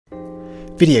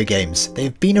Video games. They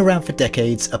have been around for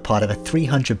decades, are part of a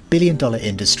 $300 billion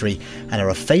industry, and are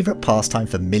a favourite pastime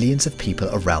for millions of people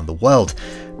around the world.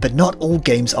 But not all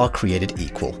games are created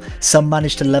equal. Some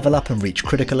manage to level up and reach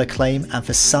critical acclaim, and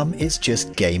for some it's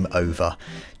just game over.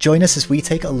 Join us as we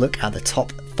take a look at the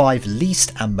top 5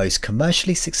 least and most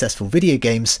commercially successful video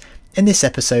games in this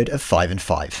episode of 5 and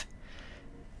 5.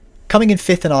 Coming in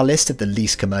 5th on our list of the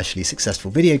least commercially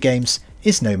successful video games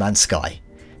is No Man's Sky.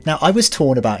 Now, I was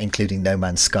torn about including No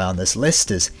Man's Sky on this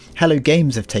list, as Hello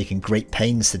Games have taken great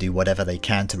pains to do whatever they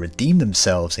can to redeem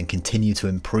themselves and continue to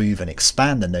improve and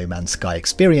expand the No Man's Sky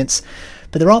experience,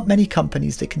 but there aren't many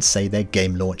companies that can say their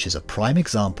game launch is a prime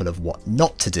example of what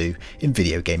not to do in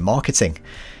video game marketing.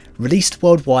 Released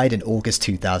worldwide in August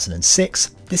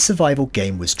 2006, this survival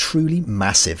game was truly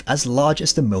massive, as large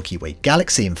as the Milky Way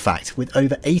galaxy in fact, with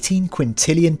over 18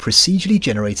 quintillion procedurally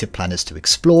generated planets to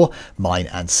explore, mine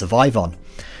and survive on.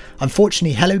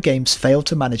 Unfortunately, Hello Games failed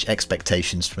to manage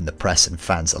expectations from the press and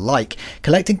fans alike,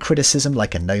 collecting criticism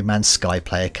like a No Man's Sky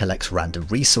player collects random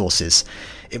resources.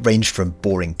 It ranged from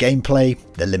boring gameplay,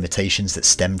 the limitations that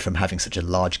stemmed from having such a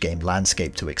large game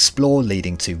landscape to explore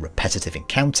leading to repetitive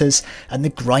encounters, and the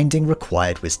grinding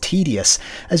required was tedious,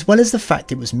 as well as the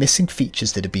fact it was missing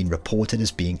features that had been reported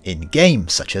as being in-game,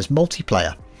 such as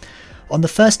multiplayer. On the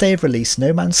first day of release,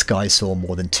 No Man's Sky saw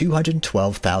more than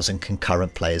 212,000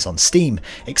 concurrent players on Steam,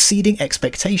 exceeding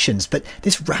expectations, but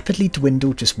this rapidly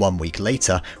dwindled just 1 week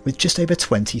later, with just over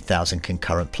 20,000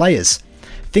 concurrent players.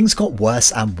 Things got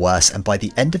worse, and by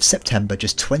the end of September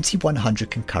just 2,100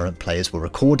 concurrent players were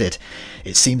recorded.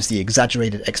 It seems the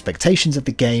exaggerated expectations of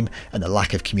the game and the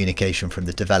lack of communication from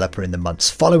the developer in the months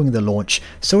following the launch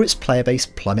saw its player base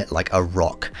plummet like a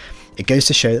rock. It goes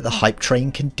to show that the hype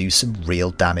train can do some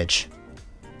real damage.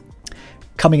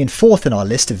 Coming in 4th on our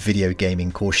list of video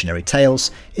gaming cautionary tales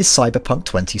is Cyberpunk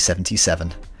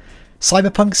 2077.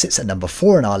 Cyberpunk sits at number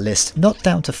 4 on our list, not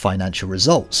down to financial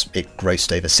results. It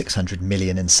grossed over 600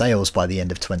 million in sales by the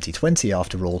end of 2020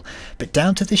 after all, but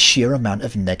down to the sheer amount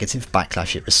of negative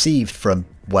backlash it received from,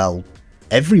 well,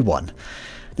 everyone.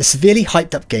 The severely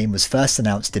hyped up game was first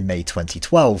announced in May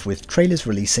 2012, with trailers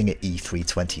releasing at E3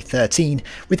 2013,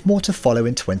 with more to follow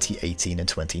in 2018 and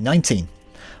 2019.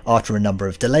 After a number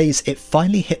of delays, it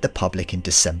finally hit the public in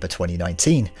December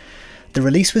 2019. The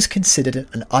release was considered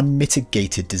an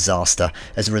unmitigated disaster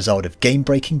as a result of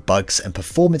game-breaking bugs and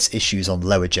performance issues on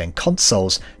lower-gen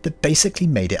consoles that basically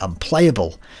made it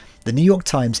unplayable. The New York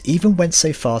Times even went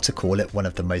so far to call it one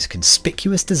of the most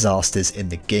conspicuous disasters in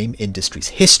the game industry's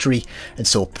history, and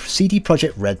saw CD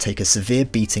Projekt Red take a severe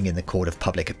beating in the court of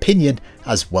public opinion,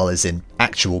 as well as in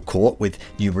actual court, with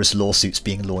numerous lawsuits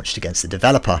being launched against the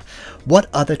developer.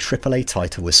 What other AAA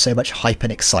title with so much hype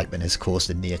and excitement has caused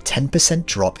a near 10%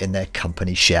 drop in their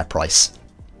company's share price?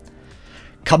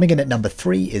 Coming in at number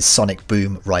 3 is Sonic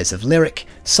Boom: Rise of Lyric,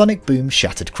 Sonic Boom: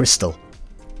 Shattered Crystal.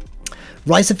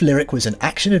 Rise of Lyric was an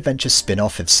action-adventure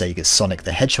spin-off of Sega's Sonic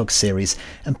the Hedgehog series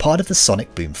and part of the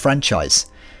Sonic Boom franchise.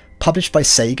 Published by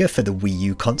Sega for the Wii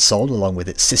U console along with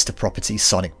its sister property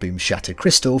Sonic Boom: Shattered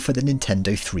Crystal for the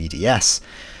Nintendo 3DS.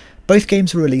 Both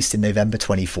games were released in November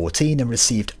 2014 and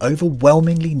received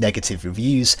overwhelmingly negative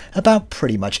reviews about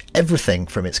pretty much everything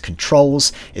from its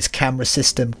controls, its camera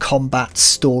system, combat,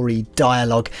 story,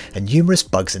 dialogue, and numerous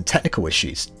bugs and technical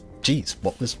issues. Geez,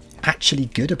 what was actually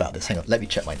good about this? Hang on, let me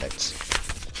check my notes.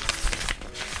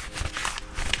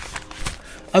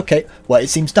 Okay, well, it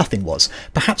seems nothing was.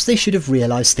 Perhaps they should have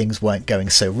realised things weren't going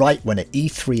so right when at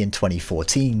E3 in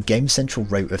 2014, Game Central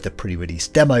wrote of the pre-release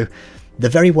demo, "The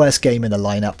very worst game in the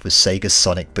lineup was Sega's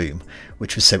Sonic Boom,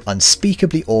 which was so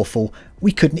unspeakably awful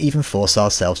we couldn't even force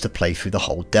ourselves to play through the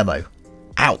whole demo."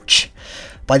 Ouch!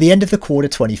 By the end of the quarter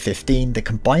 2015, the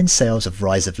combined sales of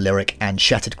Rise of Lyric and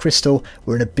Shattered Crystal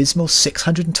were an abysmal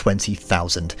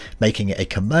 620,000, making it a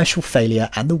commercial failure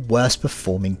and the worst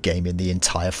performing game in the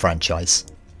entire franchise.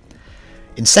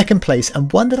 In second place,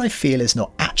 and one that I feel is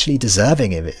not actually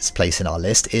deserving of its place in our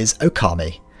list, is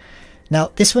Okami.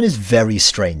 Now, this one is very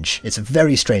strange. It's a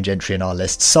very strange entry in our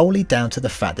list, solely down to the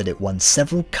fact that it won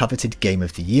several coveted Game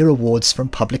of the Year awards from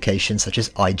publications such as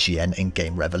IGN and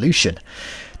Game Revolution.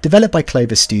 Developed by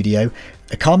Clover Studio,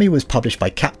 Okami was published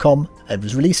by Capcom and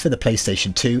was released for the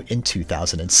PlayStation 2 in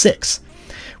 2006.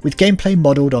 With gameplay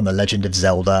modelled on The Legend of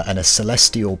Zelda and a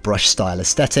celestial brush style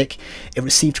aesthetic, it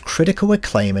received critical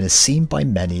acclaim and is seen by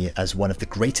many as one of the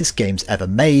greatest games ever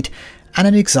made, and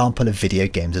an example of video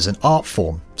games as an art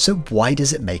form. So why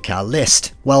does it make our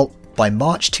list? Well, By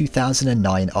March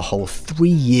 2009, a whole 3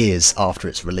 years after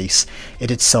its release, it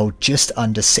had sold just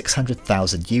under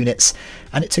 600,000 units,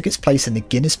 and it took its place in the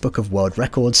Guinness Book of World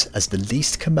Records as the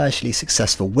least commercially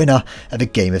successful winner of a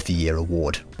Game of the Year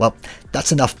award. Well,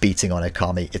 that's enough beating on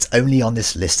Okami, it's only on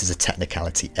this list as a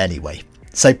technicality anyway.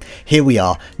 So here we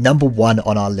are, number 1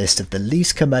 on our list of the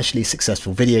least commercially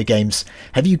successful video games.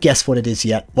 Have you guessed what it is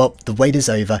yet? Well, the wait is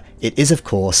over. It is, of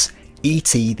course,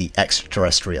 E.T. the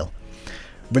Extraterrestrial.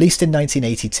 Released in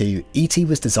 1982, E.T.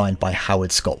 was designed by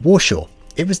Howard Scott Warshaw.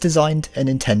 It was designed and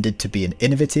intended to be an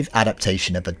innovative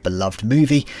adaptation of a beloved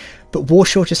movie, but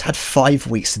Warshaw just had 5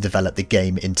 weeks to develop the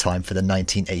game in time for the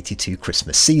 1982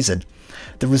 Christmas season.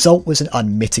 The result was an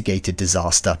unmitigated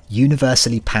disaster,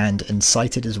 universally panned and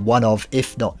cited as one of,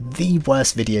 if not the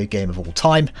worst video game of all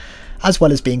time, as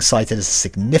well as being cited as a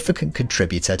significant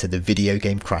contributor to the video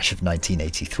game crash of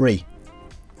 1983.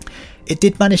 It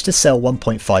did manage to sell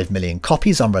 1.5 million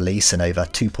copies on release and over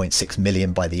 2.6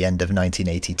 million by the end of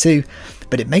 1982,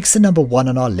 but it makes the number 1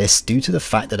 on our list due to the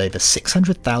fact that over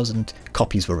 600,000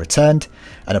 copies were returned,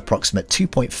 an approximate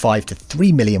 2.5 to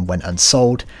 3 million went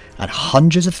unsold, and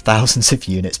hundreds of thousands of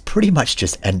units pretty much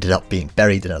just ended up being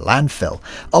buried in a landfill.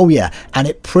 Oh yeah, and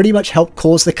it pretty much helped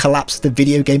cause the collapse of the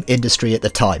video game industry at the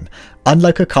time.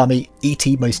 Unlike Okami,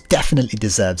 E.T. most definitely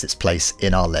deserves its place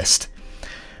in our list.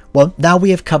 Well, now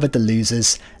we have covered the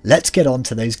losers, let's get on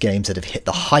to those games that have hit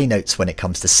the high notes when it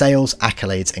comes to sales,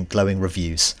 accolades and glowing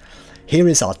reviews. Here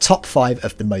is our top 5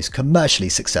 of the most commercially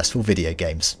successful video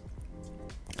games.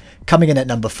 Coming in at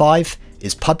number 5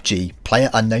 is PUBG,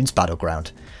 PlayerUnknown's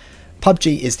Battleground.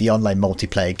 PUBG is the online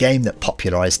multiplayer game that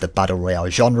popularised the battle royale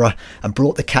genre and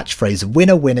brought the catchphrase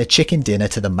 "winner winner chicken dinner"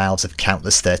 to the mouths of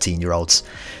countless 13-year-olds.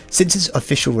 Since its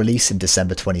official release in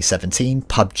December 2017,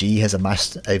 PUBG has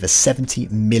amassed over 70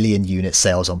 million unit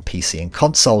sales on PC and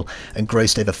console and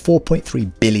grossed over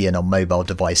 4.3 billion on mobile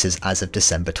devices as of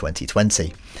December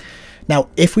 2020. Now,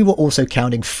 if we were also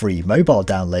counting free mobile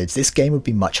downloads, this game would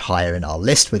be much higher in our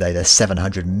list with over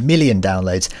 700 million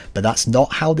downloads, but that's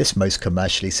not how this most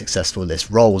commercially successful list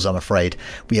rolls, I'm afraid.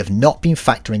 We have not been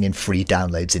factoring in free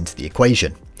downloads into the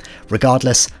equation.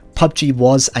 Regardless, PUBG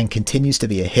was and continues to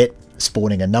be a hit,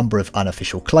 spawning a number of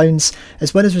unofficial clones,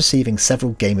 as well as receiving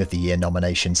several Game of the Year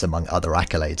nominations among other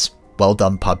accolades. Well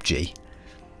done, PUBG.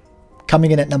 Coming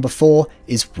in at number 4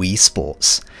 is Wii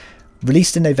Sports.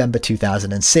 Released in November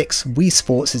 2006, Wii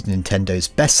Sports is Nintendo's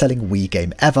best-selling Wii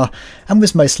game ever and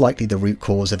was most likely the root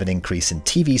cause of an increase in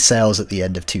TV sales at the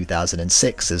end of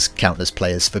 2006 as countless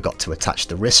players forgot to attach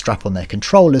the wrist strap on their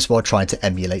controllers while trying to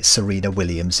emulate Serena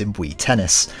Williams in Wii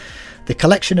Tennis. The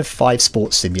collection of 5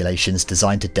 sports simulations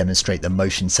designed to demonstrate the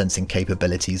motion sensing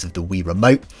capabilities of the Wii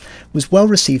Remote was well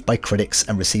received by critics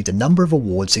and received a number of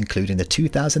awards, including the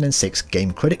 2006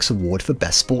 Game Critics Award for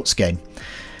Best Sports Game.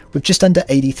 With just under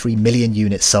 83 million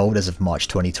units sold as of March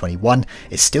 2021,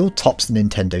 it still tops the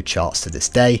Nintendo charts to this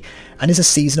day, and is a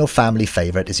seasonal family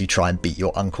favourite as you try and beat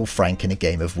your Uncle Frank in a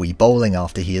game of Wii bowling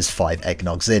after he is 5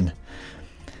 eggnogs in.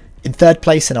 In third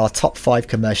place in our top 5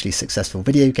 commercially successful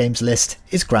video games list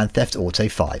is Grand Theft Auto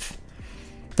 5.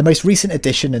 The most recent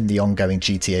addition in the ongoing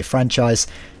GTA franchise,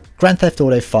 Grand Theft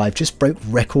Auto 5 just broke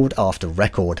record after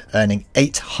record, earning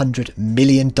 $800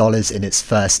 million in its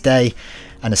first day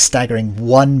and a staggering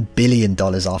 $1 billion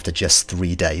after just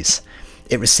 3 days.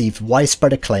 It received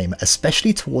widespread acclaim,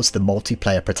 especially towards the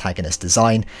multiplayer protagonist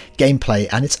design, gameplay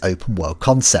and its open world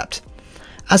concept.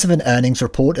 As of an earnings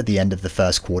report at the end of the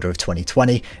first quarter of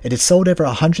 2020, it had sold over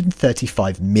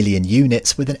 135 million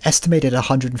units, with an estimated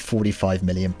 145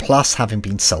 million plus having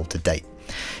been sold to date.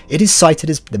 It is cited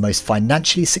as the most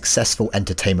financially successful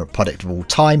entertainment product of all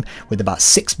time, with about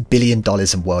 $6 billion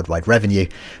in worldwide revenue,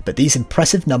 but these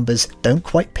impressive numbers don't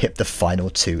quite pip the final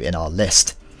 2 in our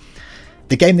list.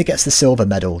 The game that gets the silver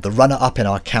medal, the runner-up in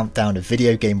our countdown of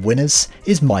video game winners,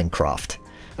 is Minecraft.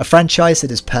 A franchise that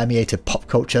has permeated pop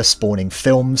culture, spawning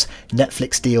films,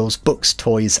 Netflix deals, books,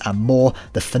 toys and more,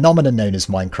 the phenomenon known as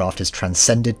Minecraft has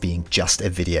transcended being just a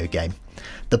video game.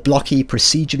 The blocky,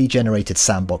 procedurally generated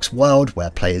sandbox world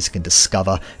where players can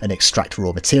discover and extract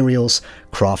raw materials,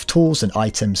 craft tools and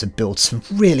items and build some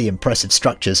really impressive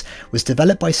structures was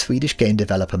developed by Swedish game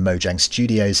developer Mojang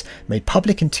Studios, made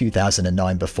public in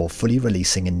 2009 before fully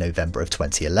releasing in November of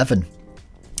 2011.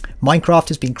 Minecraft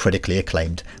has been critically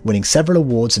acclaimed, winning several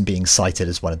awards and being cited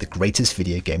as one of the greatest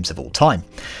video games of all time.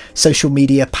 Social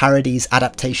media, parodies,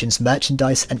 adaptations,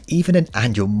 merchandise and even an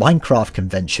annual Minecraft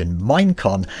convention,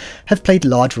 Minecon, have played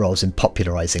large roles in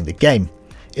popularising the game.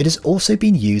 It has also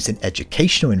been used in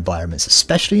educational environments,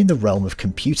 especially in the realm of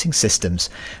computing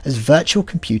systems, as virtual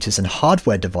computers and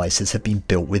hardware devices have been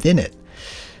built within it.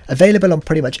 Available on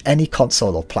pretty much any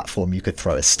console or platform you could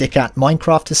throw a stick at,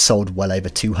 Minecraft has sold well over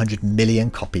 200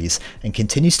 million copies and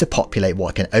continues to populate what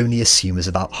I can only assume is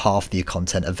about half the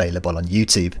content available on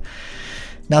YouTube.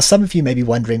 Now, some of you may be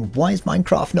wondering, why is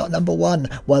Minecraft not number one?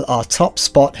 Well, our top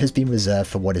spot has been reserved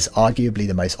for what is arguably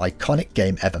the most iconic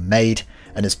game ever made,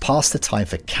 and has passed the time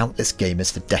for countless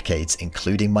gamers for decades,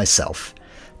 including myself.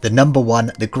 The number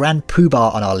one, the grand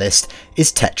poobah on our list,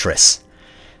 is Tetris.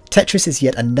 Tetris is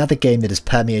yet another game that has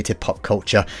permeated pop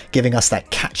culture, giving us that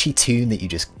catchy tune that you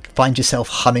just find yourself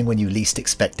humming when you least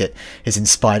expect it, has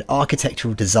inspired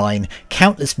architectural design,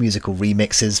 countless musical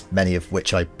remixes, many of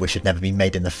which I wish had never been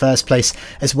made in the first place,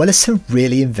 as well as some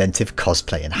really inventive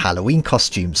cosplay and Halloween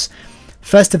costumes.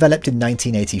 First developed in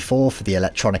 1984 for the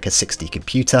Electronica 60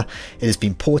 computer, it has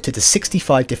been ported to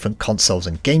 65 different consoles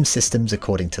and game systems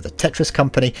according to the Tetris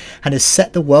company, and has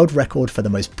set the world record for the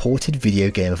most ported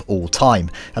video game of all time,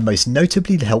 and most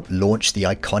notably helped launch the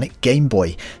iconic Game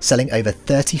Boy, selling over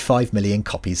 35 million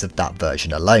copies of that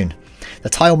version alone. The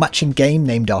tile matching game,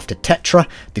 named after tetra,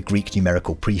 the Greek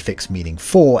numerical prefix meaning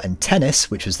 4, and tennis,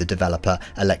 which was the developer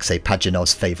Alexei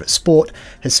Pajanov's favourite sport,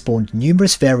 has spawned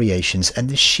numerous variations, and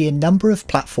the sheer number of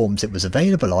platforms it was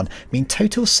available on mean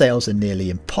total sales are nearly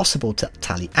impossible to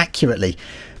tally accurately,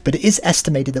 but it is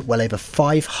estimated that well over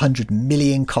 500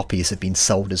 million copies have been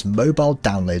sold as mobile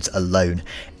downloads alone,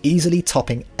 easily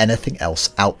topping anything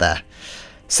else out there.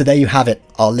 So there you have it,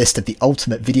 our list of the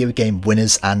ultimate video game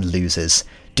winners and losers.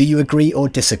 Do you agree or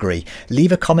disagree?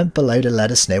 Leave a comment below to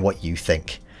let us know what you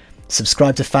think.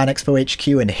 Subscribe to Fan Expo HQ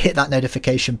and hit that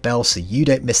notification bell so you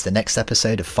don't miss the next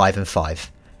episode of 5 and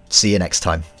 5. See you next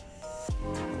time.